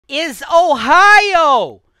Is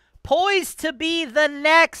Ohio poised to be the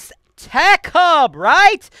next tech hub,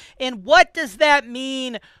 right? And what does that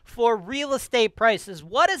mean for real estate prices?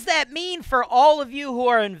 What does that mean for all of you who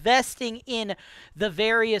are investing in the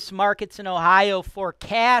various markets in Ohio for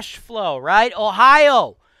cash flow, right?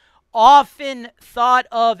 Ohio, often thought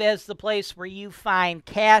of as the place where you find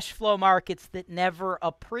cash flow markets that never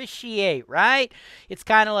appreciate, right? It's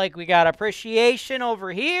kind of like we got appreciation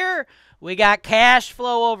over here, we got cash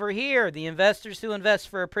flow over here. The investors who invest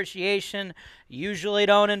for appreciation usually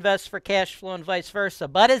don't invest for cash flow and vice versa.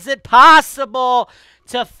 But is it possible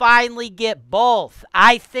to finally get both?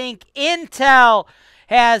 I think Intel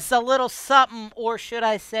has a little something, or should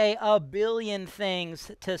I say a billion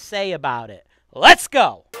things to say about it. Let's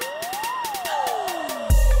go.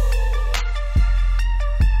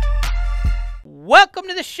 Welcome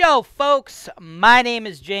to the show, folks. My name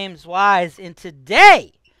is James Wise, and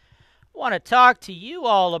today I want to talk to you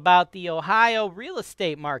all about the Ohio real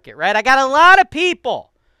estate market, right? I got a lot of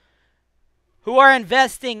people who are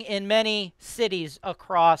investing in many cities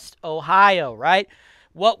across Ohio, right?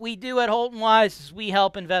 What we do at HoltonWise is we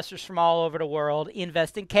help investors from all over the world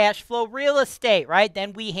invest in cash flow real estate, right?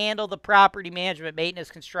 Then we handle the property management,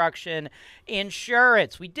 maintenance, construction,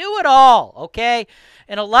 insurance. We do it all, okay?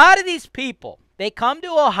 And a lot of these people, they come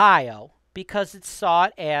to Ohio because it's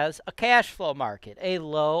sought as a cash flow market, a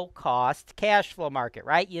low-cost cash flow market,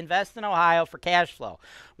 right? You invest in Ohio for cash flow.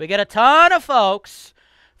 We get a ton of folks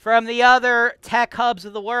from the other tech hubs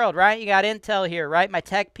of the world, right? You got Intel here, right? My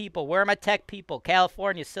tech people. Where are my tech people?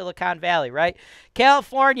 California, Silicon Valley, right?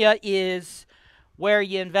 California is where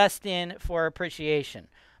you invest in for appreciation.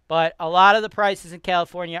 But a lot of the prices in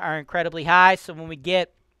California are incredibly high, so when we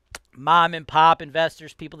get mom and pop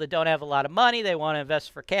investors, people that don't have a lot of money, they want to invest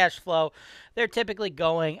for cash flow, they're typically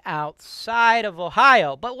going outside of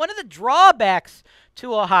Ohio. But one of the drawbacks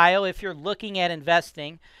to Ohio, if you're looking at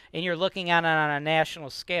investing and you're looking at it on a national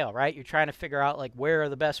scale, right? You're trying to figure out like where are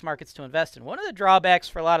the best markets to invest in. One of the drawbacks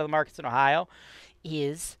for a lot of the markets in Ohio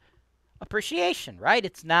is appreciation, right?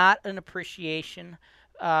 It's not an appreciation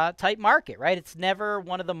type market, right? It's never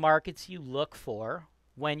one of the markets you look for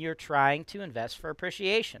when you're trying to invest for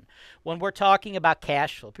appreciation. When we're talking about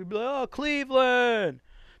cash flow, people are like, oh, Cleveland,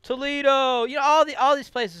 Toledo, you know, all these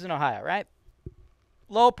places in Ohio, right?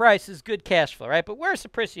 Low prices, good cash flow, right? But where's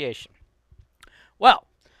appreciation? Well,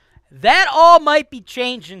 that all might be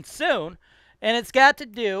changing soon, and it's got to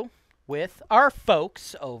do with our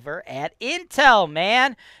folks over at Intel,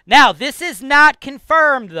 man. Now, this is not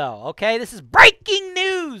confirmed, though, okay? This is breaking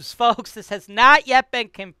news, folks. This has not yet been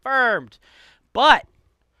confirmed, but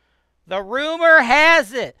the rumor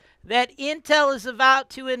has it that Intel is about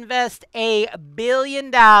to invest $1 billion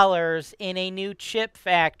in a new chip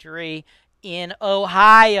factory in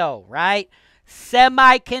Ohio, right?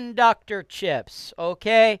 Semiconductor chips,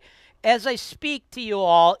 okay? As I speak to you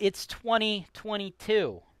all, it's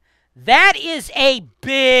 2022. That is a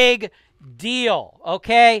big deal,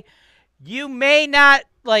 okay? You may not,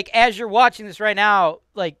 like, as you're watching this right now,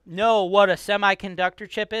 like, know what a semiconductor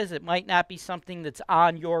chip is. It might not be something that's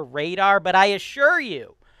on your radar, but I assure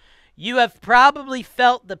you, you have probably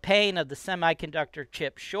felt the pain of the semiconductor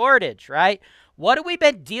chip shortage, right? What have we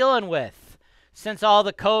been dealing with since all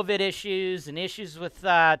the COVID issues and issues with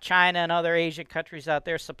China and other Asian countries out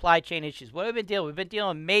there, supply chain issues? What have we been dealing with? We've been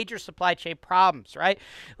dealing with major supply chain problems, right?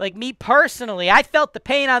 Like me personally, I felt the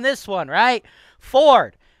pain on this one, right?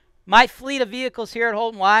 Ford. My fleet of vehicles here at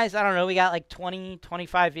HoltonWise, I don't know, we got like 20,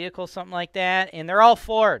 25 vehicles, something like that, and they're all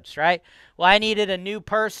Fords, right? Well, I needed a new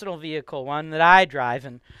personal vehicle, one that I drive,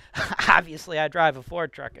 and obviously I drive a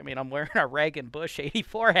Ford truck. I mean, I'm wearing a Reagan Bush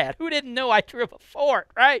 84 hat. Who didn't know I drove a Ford,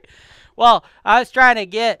 right? Well, I was trying to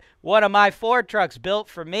get one of my Ford trucks built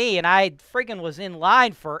for me, and I friggin' was in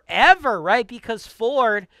line forever, right? Because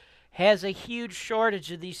Ford has a huge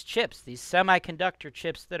shortage of these chips, these semiconductor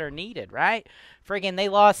chips that are needed, right? Friggin', they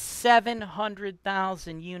lost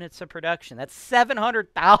 700,000 units of production. That's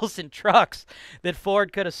 700,000 trucks that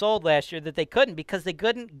Ford could have sold last year that they couldn't because they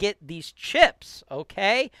couldn't get these chips,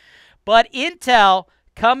 okay? But Intel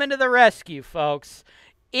coming to the rescue, folks.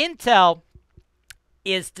 Intel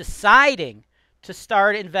is deciding to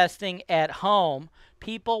start investing at home.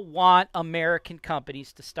 People want American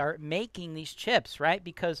companies to start making these chips, right?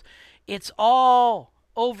 Because it's all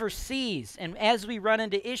overseas. And as we run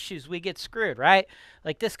into issues, we get screwed, right?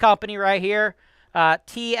 Like this company right here,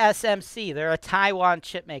 TSMC, they're a Taiwan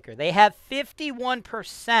chip maker. They have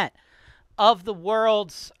 51% of the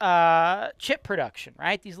world's chip production,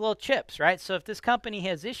 right? These little chips, right? So if this company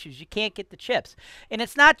has issues, you can't get the chips. And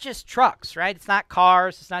it's not just trucks, right? It's not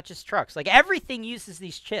cars. It's not just trucks. Like everything uses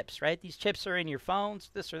these chips, right? These chips are in your phones,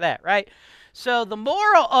 this or that, right? So the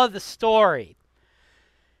moral of the story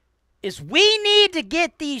is we need to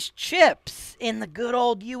get these chips in the good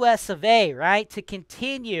old US of A, right? To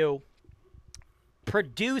continue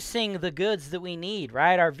producing the goods that we need,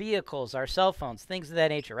 right? Our vehicles, our cell phones, things of that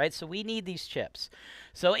nature, right? So we need these chips.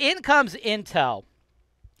 So in comes Intel,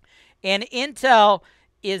 and Intel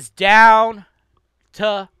is down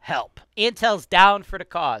to help. Intel's down for the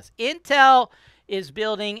cause. Intel is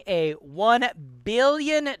building a $1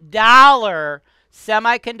 billion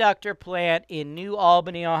semiconductor plant in New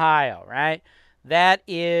Albany, Ohio, right? That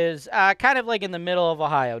is kind of like in the middle of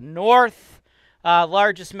Ohio.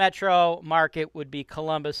 Largest metro market would be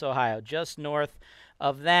Columbus, Ohio, just north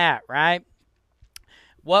of that, right?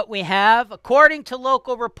 What we have, according to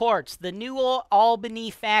local reports, the new Albany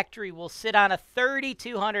factory will sit on a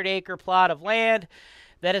 3,200-acre plot of land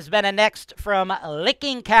that has been annexed from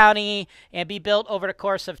Licking County and be built over the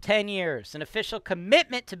course of 10 years. An official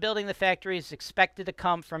commitment to building the factory is expected to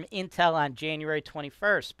come from Intel on January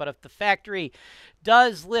 21st. But if the factory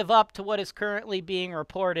does live up to what is currently being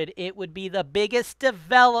reported, it would be the biggest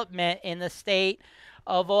development in the state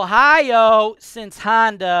of Ohio since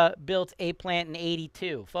Honda built a plant in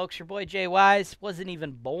 82. Folks, your boy Jay Wise wasn't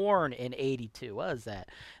even born in 82. What is that?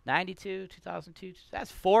 92, 2002?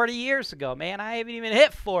 That's 40 years ago, man. I haven't even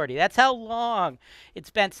hit 40. That's how long it's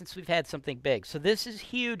been since we've had something big. So this is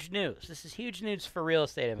huge news. This is huge news for real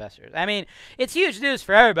estate investors. I mean, it's huge news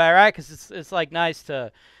for everybody, right? Because it's like nice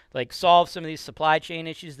to like solve some of these supply chain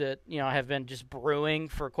issues that, you know, have been just brewing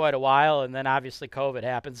for quite a while, and then obviously COVID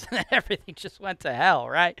happens and everything just went to hell,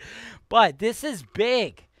 right? But this is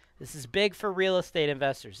big. This is big for real estate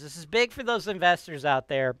investors. This is big for those investors out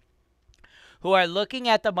there who are looking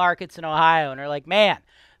at the markets in Ohio and are like, man,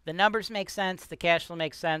 the numbers make sense, the cash flow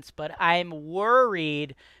makes sense, but I'm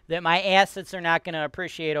worried that my assets are not going to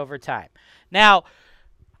appreciate over time. Now,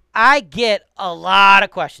 I get a lot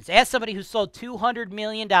of questions. As somebody who sold $200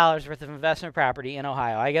 million worth of investment property in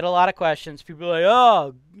Ohio, I get a lot of questions. People are like,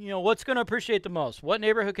 oh, you know, what's going to appreciate the most? What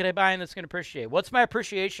neighborhood can I buy in that's going to appreciate? What's my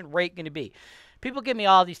appreciation rate going to be? People give me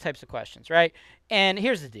all these types of questions, right? And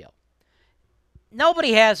here's the deal.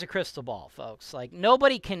 Nobody has a crystal ball, folks. Like,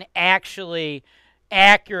 nobody can actually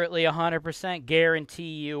accurately 100%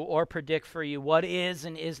 guarantee you or predict for you what is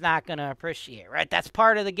and is not going to appreciate, right? That's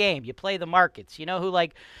part of the game. You play the markets. You know who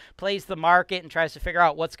like plays the market and tries to figure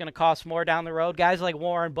out what's going to cost more down the road? Guys like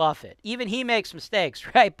Warren Buffett. Even he makes mistakes,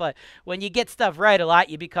 right? But when you get stuff right a lot,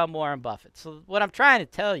 you become Warren Buffett. So what I'm trying to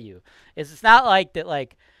tell you is it's not like that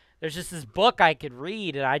like there's just this book I could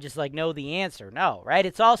read and I just like know the answer. No, right?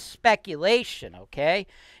 It's all speculation, okay?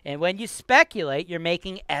 And when you speculate, you're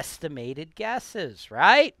making estimated guesses,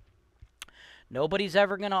 right? Nobody's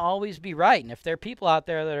ever going to always be right. And if there are people out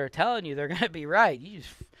there that are telling you they're going to be right,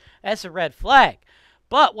 that's a red flag.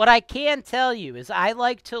 But what I can tell you is I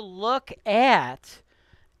like to look at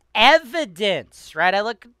evidence, right? I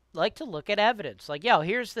like to look at evidence. Like, yo,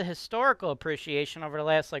 here's the historical appreciation over the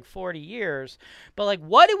last, like, 40 years. But, like,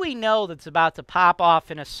 what do we know that's about to pop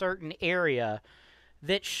off in a certain area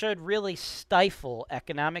that should really stifle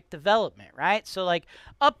economic development, right? So, like,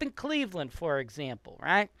 up in Cleveland, for example,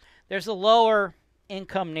 right? There's a lower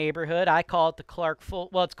income neighborhood. I call it the Clark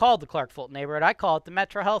Fulton. Well, it's called the Clark Fulton neighborhood. I call it the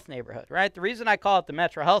Metro Health neighborhood, right? The reason I call it the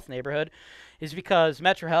Metro Health neighborhood is because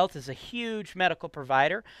Metro Health is a huge medical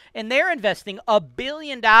provider, and they're investing $1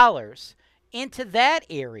 billion into that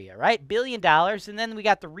area, right? $1 billion. And then we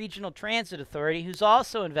got the Regional Transit Authority, who's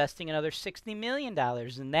also investing another $60 million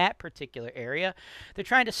in that particular area. They're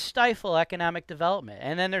trying to stifle economic development.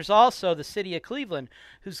 And then there's also the city of Cleveland,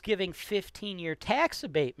 who's giving 15-year tax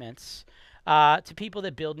abatements to people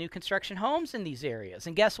that build new construction homes in these areas.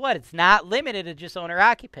 And guess what? It's not limited to just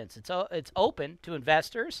owner-occupants. It's open to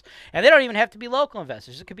investors, and they don't even have to be local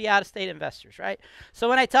investors. It could be out-of-state investors, right? So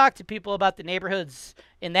when I talk to people about the neighborhoods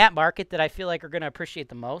in that market that I feel like are going to appreciate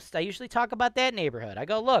the most, I usually talk about that neighborhood. I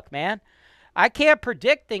go, look, man, I can't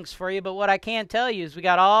predict things for you, but what I can tell you is we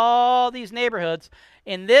got all these neighborhoods,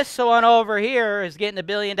 and this one over here is getting $1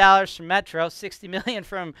 billion from Metro, $60 million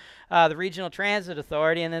from the Regional Transit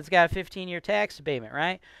Authority, and then it's got a 15-year tax abatement,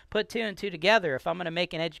 right? Put two and two together. If I'm going to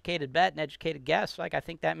make an educated bet, an educated guess, like I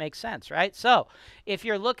think that makes sense, right? So if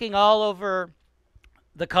you're looking all over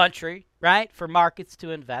the country, right, for markets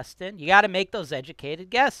to invest in, you got to make those educated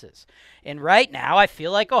guesses. And right now, I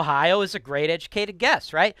feel like Ohio is a great educated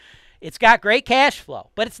guess, right? It's got great cash flow,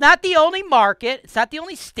 but it's not the only market. It's not the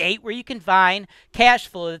only state where you can find cash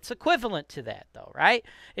flow that's equivalent to that, though, right?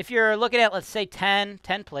 If you're looking at, let's say, 10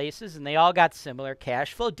 places and they all got similar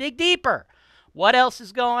cash flow, dig deeper. What else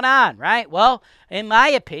is going on, right? Well, in my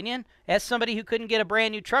opinion, as somebody who couldn't get a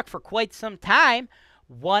brand new truck for quite some time,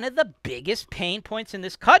 one of the biggest pain points in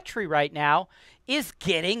this country right now is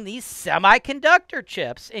getting these semiconductor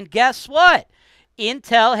chips. And guess what?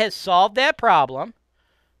 Intel has solved that problem.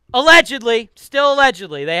 Allegedly, still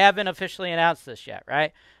allegedly. They haven't officially announced this yet,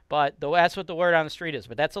 right? But that's what the word on the street is.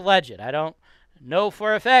 But that's alleged. I don't know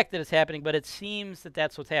for a fact that it's happening, but it seems that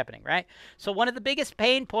that's what's happening, right? So one of the biggest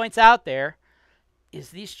pain points out there is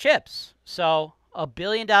these chips. So $1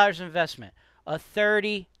 billion investment, a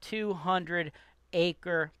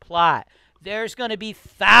 3,200-acre plot. There's going to be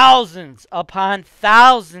thousands upon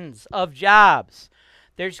thousands of jobs.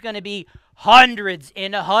 There's going to be hundreds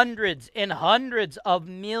and hundreds and hundreds of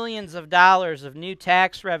millions of dollars of new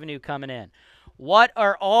tax revenue coming in. What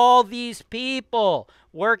are all these people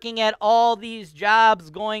working at all these jobs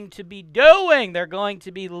going to be doing? They're going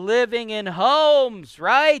to be living in homes,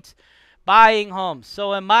 right? Buying homes.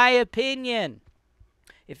 So in my opinion,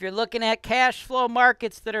 if you're looking at cash flow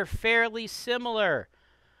markets that are fairly similar,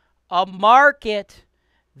 a market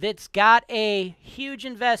that's got a huge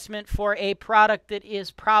investment for a product that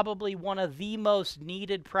is probably one of the most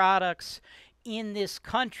needed products in this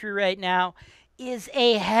country right now is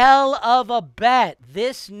a hell of a bet.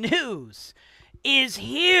 This news is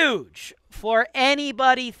huge for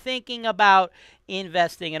anybody thinking about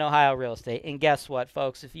investing in Ohio real estate. And guess what,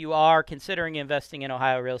 folks? If you are considering investing in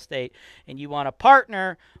Ohio real estate and you want to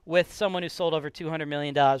partner with someone who sold over $200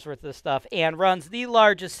 million worth of stuff and runs the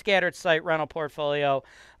largest scattered site rental portfolio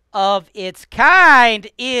of its kind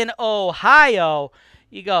in Ohio,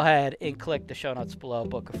 you go ahead and click the show notes below,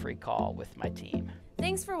 book a free call with my team.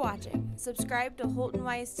 Thanks for watching. Subscribe to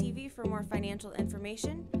HoltonWiseTV for more financial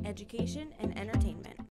information, education, and entertainment.